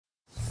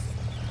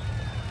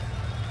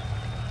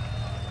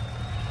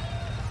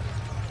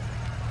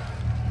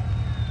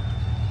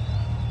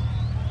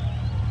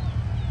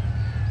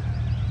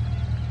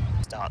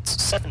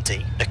Starts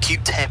 70,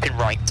 acute hairpin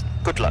right.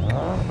 Good luck.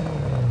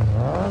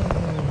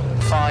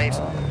 5,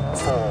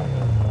 4,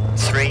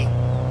 3,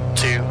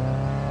 2,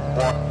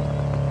 1,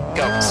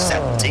 go.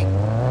 70.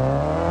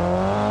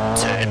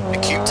 Turn,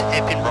 acute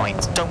hairpin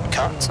right, don't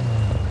cut.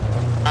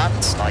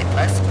 And slide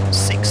left,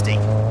 60.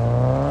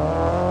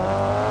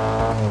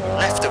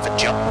 Left of a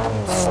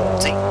jump,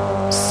 40.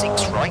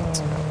 6 right.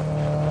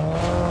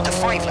 To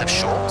 5 left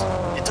short,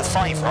 into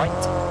 5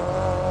 right.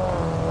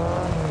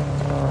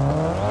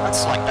 And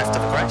slide left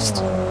of a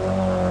crest.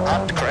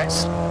 And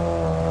crest.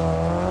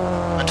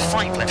 And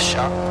 5 left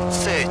sharp,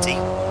 30.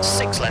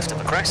 6 left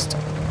of a crest.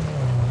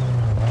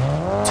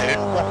 Turn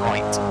 1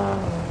 right.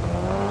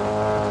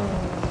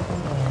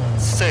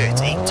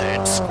 30,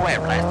 turn square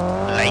left,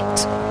 late.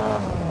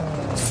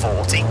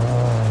 40.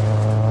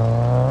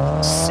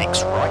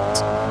 6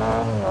 right.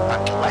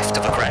 And left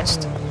of a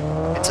crest.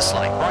 Into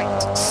slide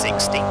right,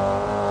 60.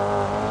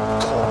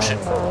 Caution,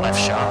 4 left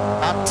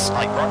sharp, and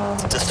slide right.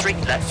 To 3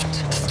 left,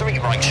 3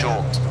 right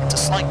short. Into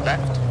slide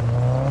left.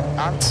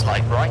 And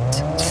slide right,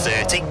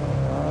 30.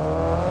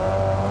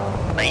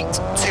 Late,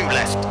 2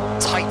 left,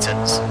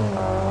 tightens.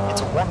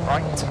 Into 1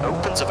 right,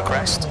 opens of a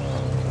crest.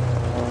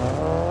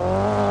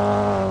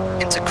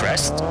 Into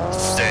crest,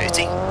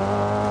 30.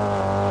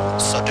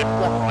 Sudden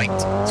 1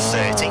 right,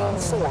 30.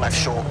 4 left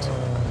short.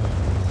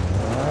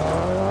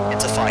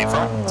 Into 5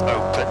 right,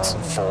 opens,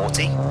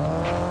 40.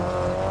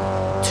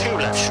 2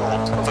 left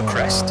short of a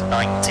crest,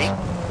 90.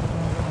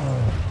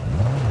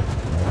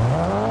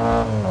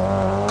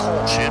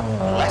 Caution,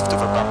 left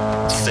of a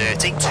bump,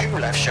 30. 2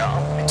 left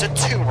sharp, into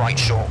 2 right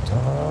short.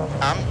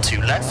 And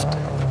 2 left.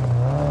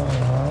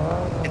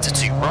 Into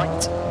 2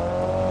 right.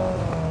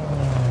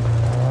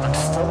 And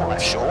 4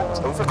 left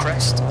short, over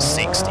crest,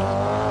 60.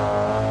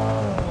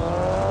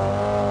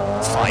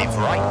 5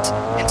 right,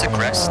 into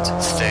crest,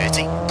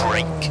 30.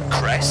 Brake,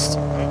 crest, 2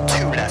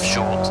 left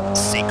short,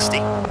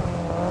 60.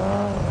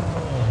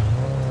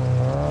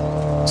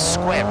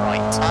 Square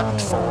right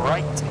and 4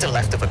 right, to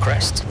left of a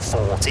crest,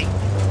 40.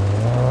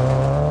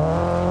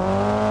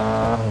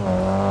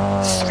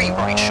 3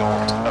 right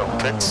short,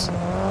 opens.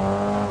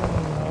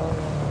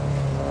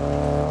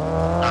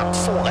 And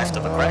 4 left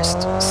of a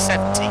crest,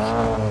 70.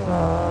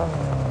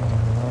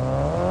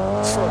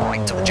 4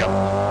 right to the jump,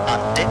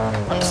 and dip,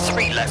 and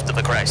 3 left of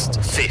a crest,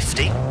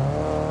 50.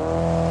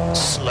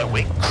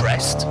 Slowing,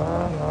 crest.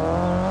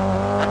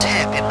 And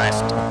hairpin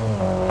left.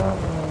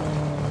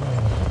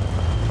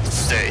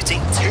 30,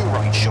 2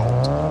 right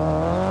short.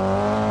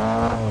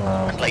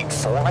 And late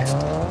 4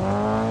 left.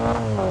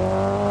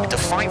 Into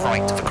 5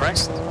 right of a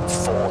crest,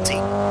 40.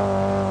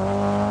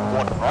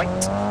 1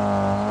 right.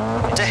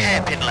 Into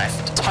hairpin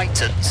left,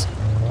 tightens.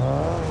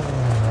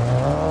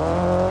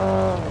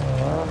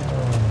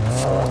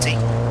 40.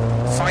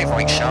 5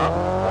 right sharp,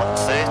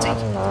 130.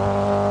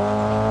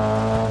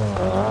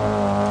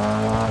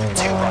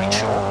 2 right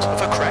short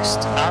of a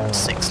crest, and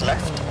 6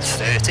 left,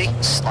 30.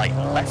 Slight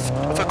left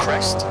of a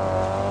crest.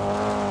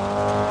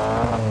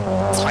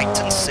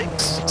 Tighten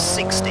 6,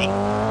 60.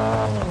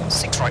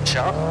 6 right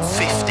sharp,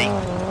 50.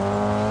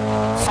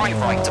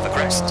 5 right of a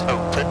crest,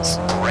 opens,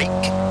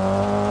 brake.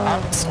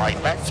 And slide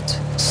left,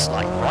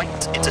 slide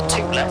right, into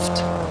 2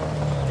 left.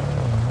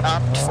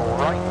 And 4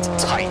 right,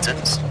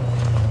 tightens.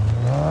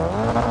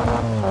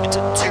 Into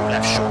 2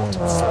 left short,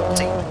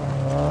 40.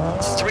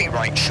 3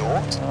 right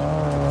short.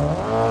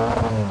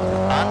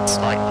 And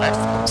slide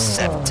left,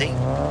 70.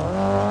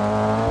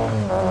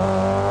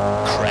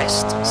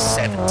 Crest,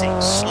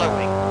 70,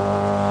 slowing.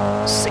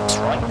 6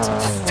 right,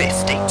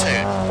 50,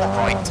 turn 1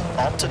 right,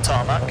 onto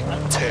tarmac,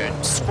 and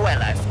turn square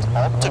left,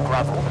 onto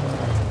gravel.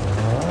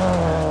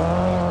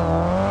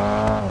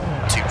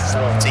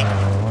 240.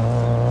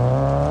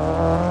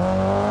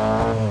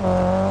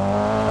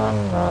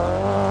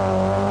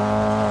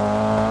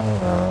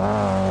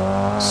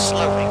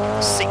 Slowing,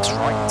 6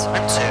 right,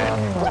 and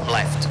turn 1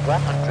 left,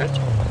 100.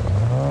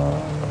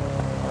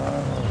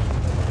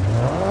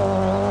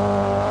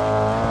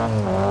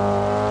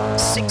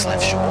 6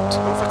 left short,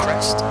 over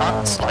crest,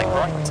 and slight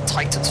right,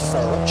 tightens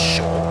 4,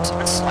 short,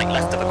 and slight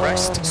left of a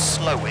crest,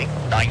 slowing,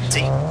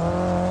 90. 2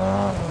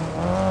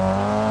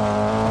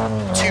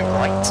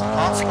 right,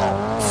 half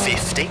long,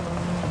 50.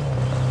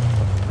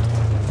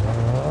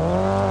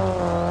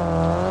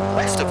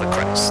 Left of a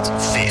crest,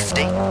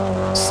 50.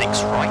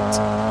 6 right,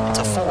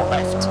 into 4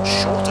 left,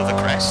 short of a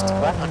crest,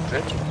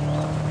 100.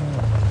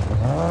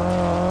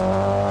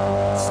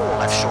 4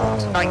 left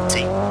short,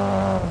 90.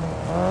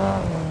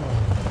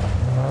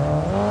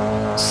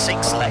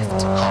 6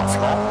 left, half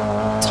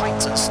long,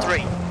 tightens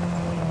 3.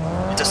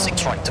 Into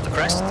 6 right to the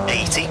crest,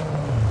 80.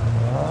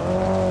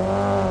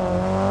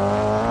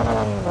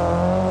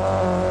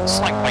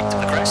 Slight right to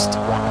the crest,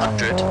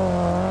 100.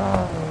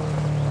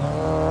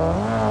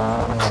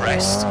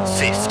 Crest,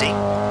 50.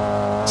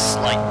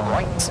 Slight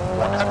right,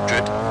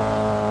 100.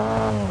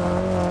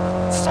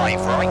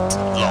 5 right,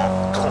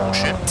 long,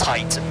 caution,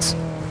 tightens.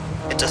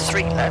 Into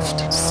 3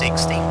 left,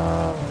 60.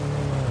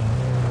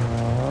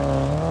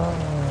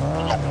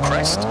 Long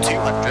crest,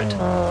 200.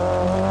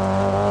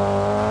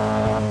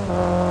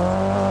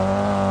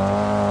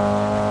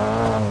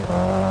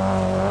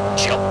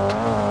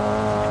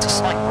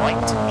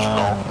 right,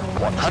 long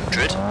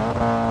 100.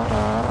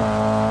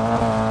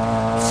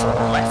 4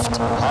 left,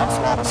 half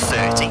long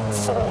 30,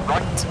 4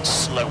 right,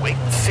 slowing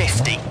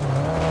 50.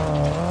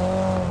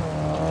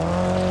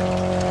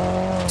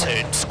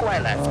 Turn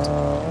square left.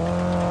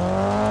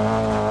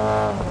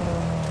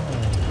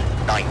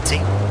 90.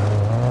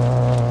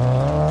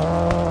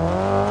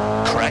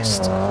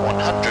 Crest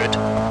 100.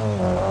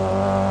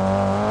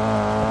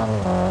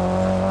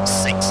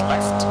 6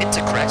 left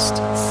into crest,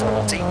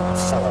 40, 4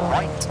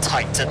 right,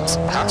 tightens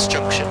pass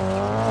junction.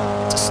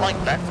 To slight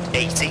left,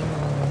 80.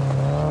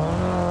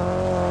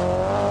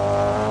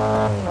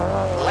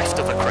 Left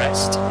of a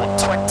crest,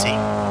 120.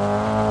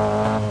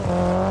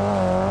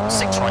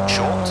 6 right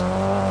short,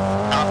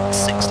 and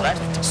 6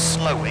 left,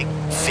 slowing,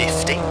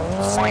 50.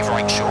 5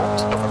 right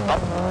short, over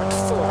bump, and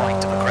 4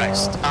 right of a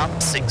crest,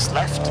 and 6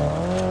 left.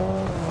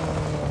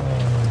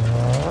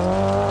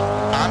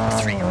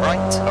 And 3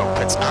 right,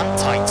 opens and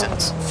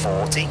tightens,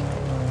 40.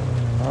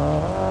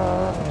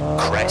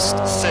 Crest,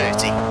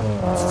 30.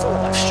 4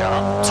 left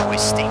sharp,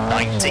 twisty,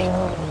 90.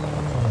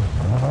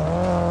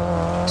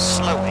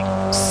 Slowing,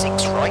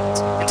 6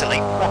 right, into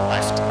lane 1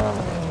 left.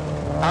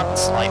 And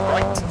slide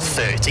right,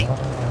 30. 4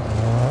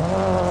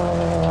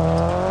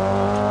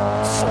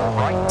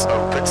 right,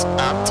 opens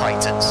and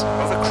tightens,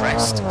 over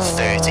crest,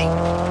 30.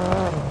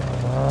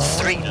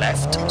 3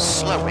 left,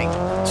 slowing,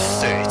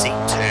 30,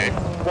 turn,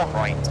 1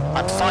 right,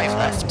 and 5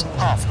 left,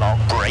 half long,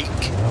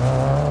 brake.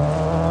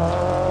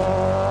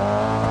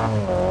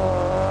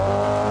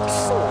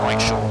 4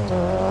 right short,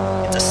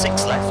 into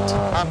 6 left,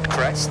 and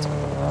crest.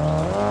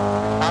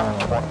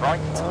 And 1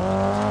 right,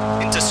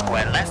 into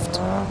square left.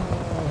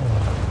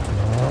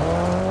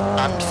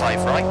 And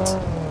 5 right.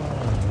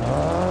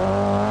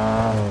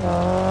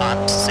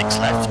 And 6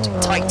 left,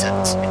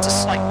 tightens, into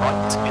slight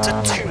right, into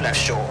 2 left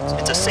short,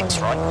 into 6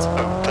 right,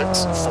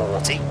 opens,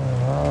 40. 4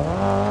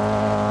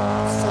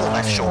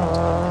 left short,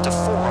 into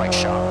 4 right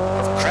sharp,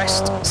 over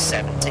crest,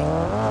 70.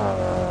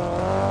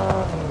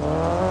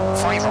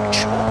 5 right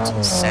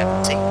short,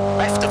 70.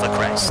 Left of a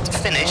crest,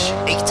 finish,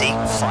 80.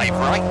 5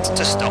 right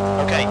to stop.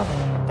 Okay,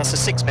 that's a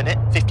 6 minute,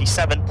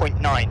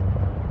 57.9.